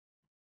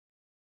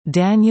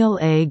Daniel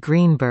A.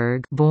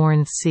 Greenberg,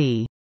 born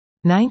c.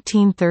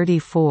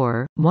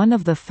 1934, one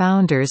of the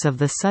founders of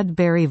the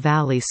Sudbury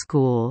Valley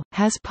School,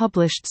 has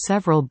published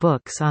several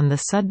books on the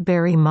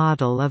Sudbury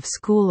model of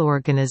school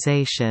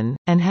organization,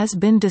 and has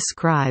been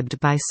described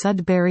by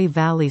Sudbury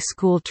Valley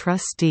School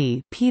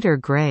trustee Peter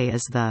Gray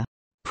as the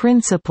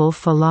principal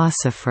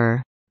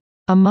philosopher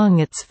among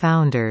its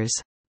founders.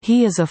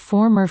 He is a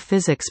former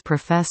physics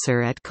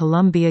professor at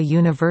Columbia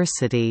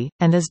University,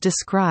 and is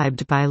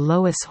described by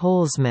Lois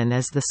Holzman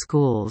as the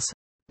school's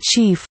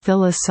chief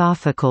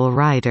philosophical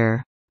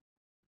writer.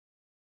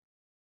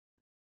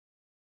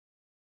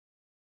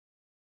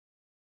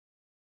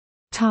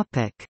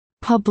 Topic: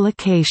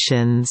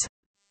 Publications.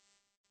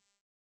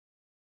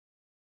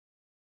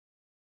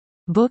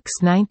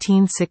 Books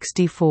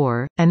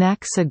 1964,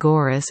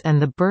 Anaxagoras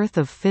and the Birth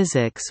of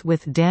Physics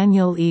with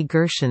Daniel E.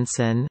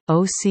 Gershenson,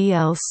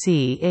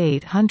 OCLC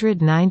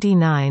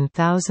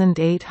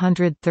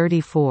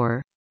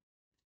 899834.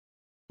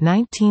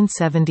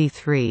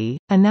 1973,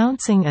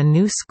 Announcing a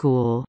New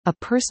School, a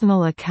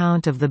personal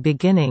account of the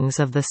beginnings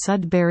of the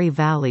Sudbury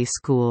Valley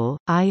School,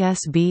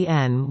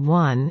 ISBN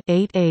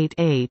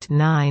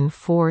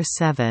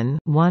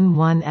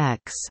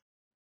 1-888947-11-X.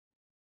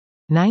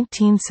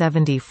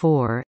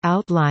 1974,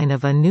 Outline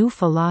of a New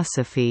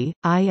Philosophy,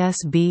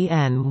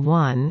 ISBN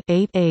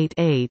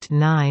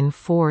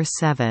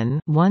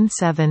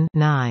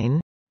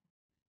 1-888947-17-9.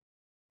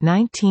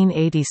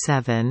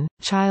 1987,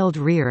 Child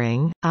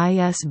Rearing,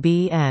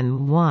 ISBN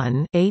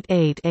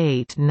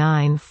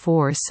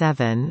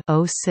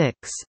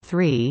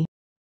 1-888947-06-3.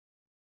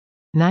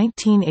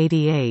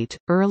 1988,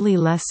 Early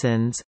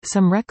Lessons,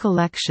 Some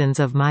Recollections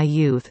of My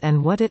Youth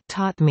and What It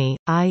Taught Me,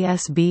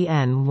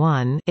 ISBN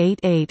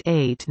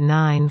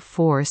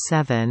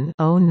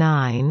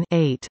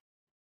 1-888947-09-8.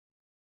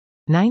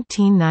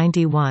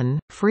 1991,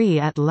 Free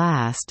at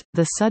Last,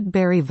 The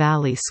Sudbury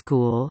Valley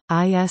School,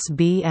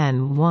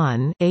 ISBN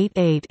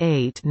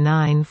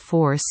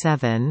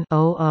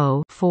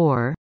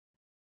 1-888947-00-4.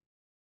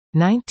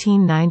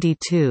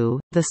 1992,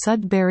 The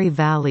Sudbury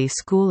Valley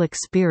School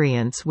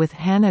Experience with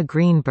Hannah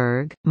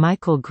Greenberg,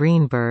 Michael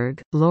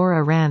Greenberg,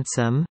 Laura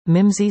Ransom,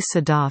 Mimsy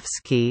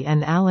Sadowski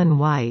and Alan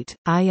White,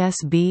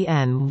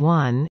 ISBN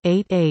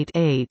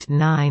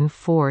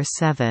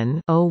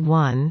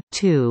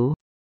 1-888947-01-2.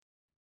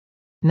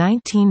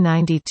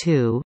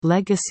 1992,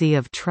 Legacy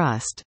of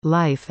Trust,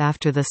 Life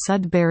After the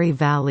Sudbury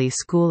Valley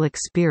School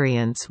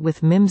Experience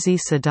with Mimsy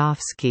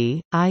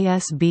Sadowski,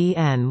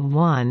 ISBN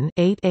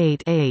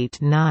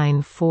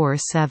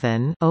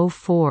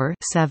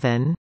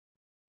 1-888947-04-7.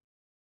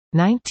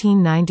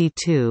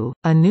 1992,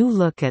 A New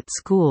Look at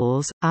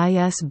Schools,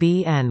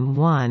 ISBN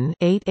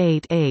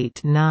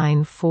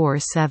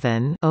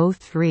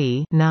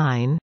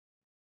 1-888947-03-9.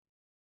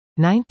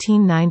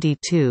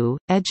 1992,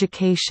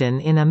 Education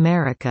in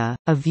America,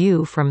 A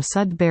View from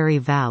Sudbury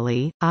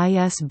Valley,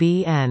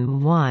 ISBN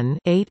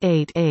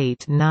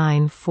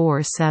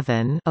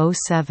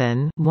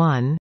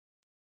 1-888947-07-1.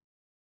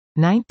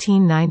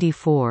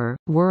 1994,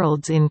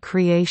 Worlds in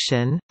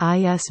Creation,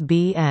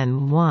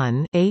 ISBN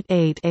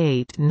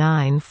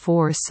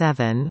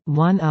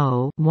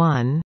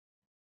 1-888947-10-1.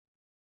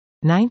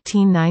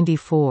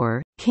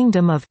 1994,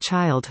 Kingdom of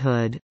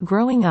Childhood,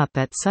 Growing Up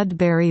at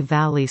Sudbury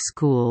Valley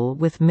School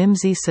with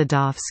Mimsy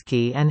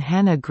Sadowski and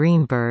Hannah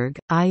Greenberg,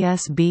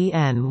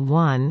 ISBN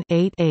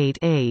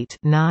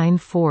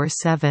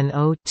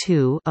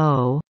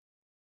 1-888-94702-0.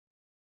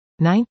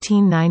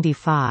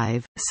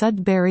 1995,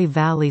 Sudbury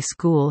Valley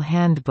School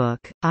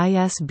Handbook,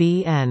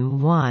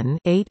 ISBN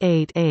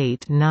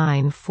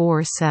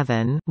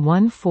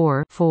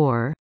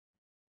 1-888947-14-4.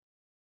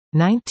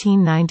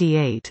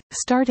 1998,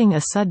 Starting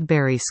a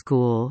Sudbury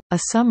School, a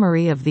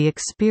summary of the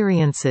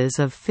experiences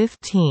of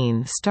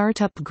 15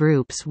 startup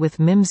groups with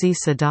Mimsy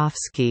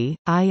Sadowski,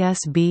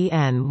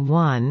 ISBN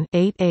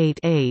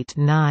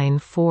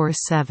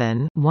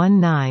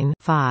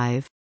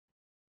 1-888947-19-5.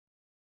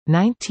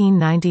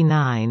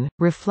 1999,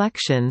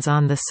 Reflections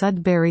on the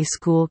Sudbury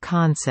School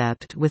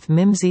Concept with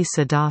Mimsy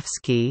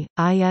Sadowski,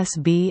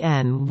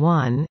 ISBN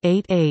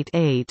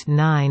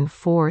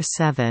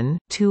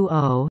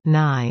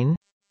 1-888947-20-9.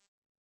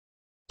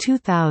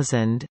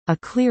 2000, A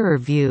Clearer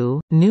View,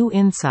 New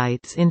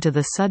Insights into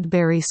the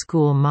Sudbury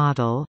School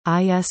Model,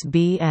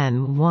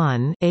 ISBN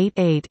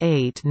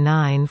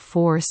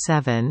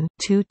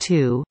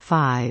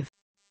 1-888947-22-5.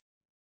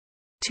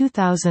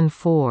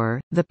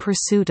 2004, The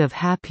Pursuit of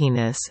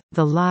Happiness,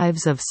 The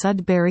Lives of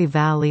Sudbury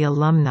Valley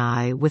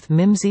Alumni with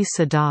Mimsy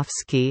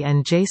Sadowski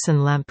and Jason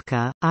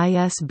Lempke,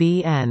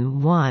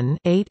 ISBN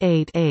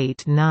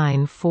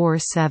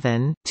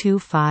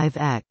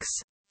 1-888947-25-X.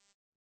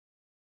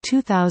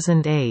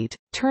 2008,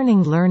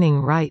 Turning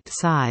Learning Right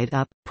Side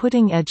Up,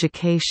 Putting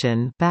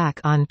Education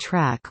Back on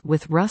Track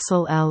with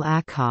Russell L.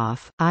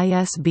 Ackhoff,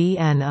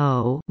 ISBN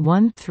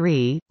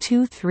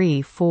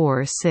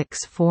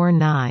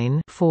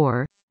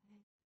 0-13-234649-4.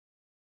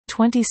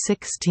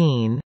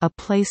 2016, A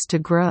Place to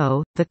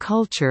Grow, The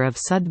Culture of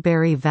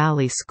Sudbury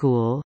Valley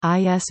School,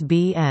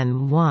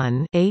 ISBN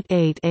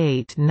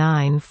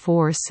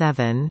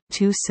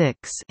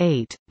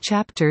 1-888947-26-8,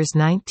 Chapters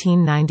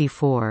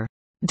 1994.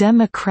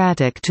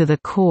 Democratic to the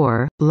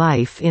Core,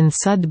 Life in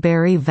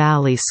Sudbury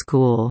Valley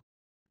School.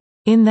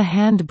 In the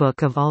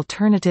Handbook of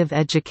Alternative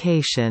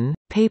Education,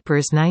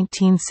 Papers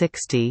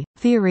 1960,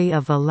 Theory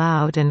of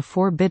Allowed and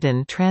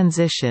Forbidden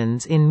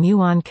Transitions in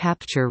Muon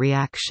Capture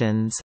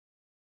Reactions.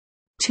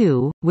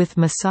 2, with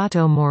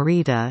Masato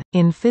Morita,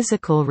 in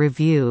Physical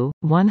Review,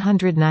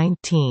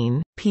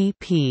 119,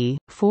 pp.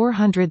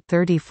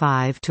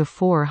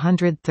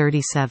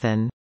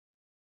 435–437.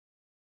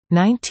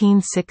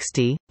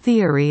 1960,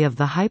 Theory of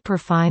the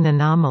Hyperfine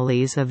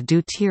Anomalies of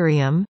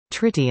Deuterium,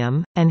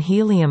 Tritium, and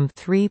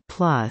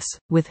Helium-3+,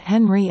 with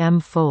Henry M.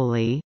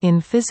 Foley,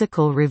 in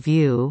Physical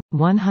Review,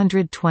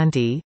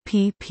 120,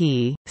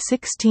 pp.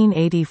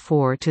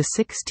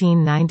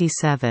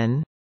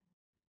 1684–1697.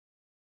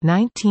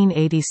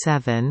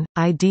 1987,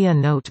 Idea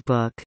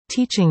Notebook,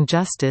 Teaching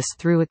Justice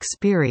Through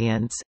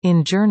Experience,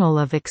 in Journal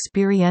of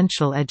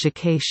Experiential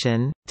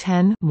Education,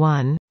 10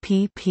 1,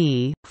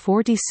 pp.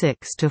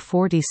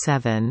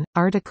 46–47,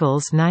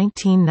 Articles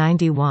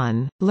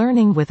 1991,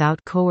 Learning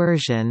Without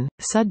Coercion,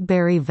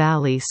 Sudbury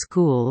Valley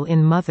School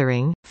in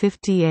Mothering,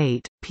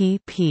 58,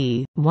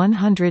 pp.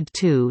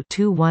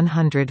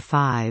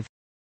 102–105.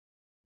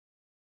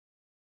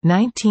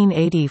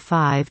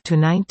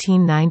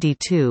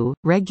 1985–1992,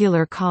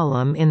 regular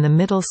column in the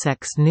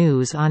Middlesex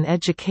News on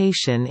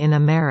Education in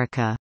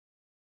America.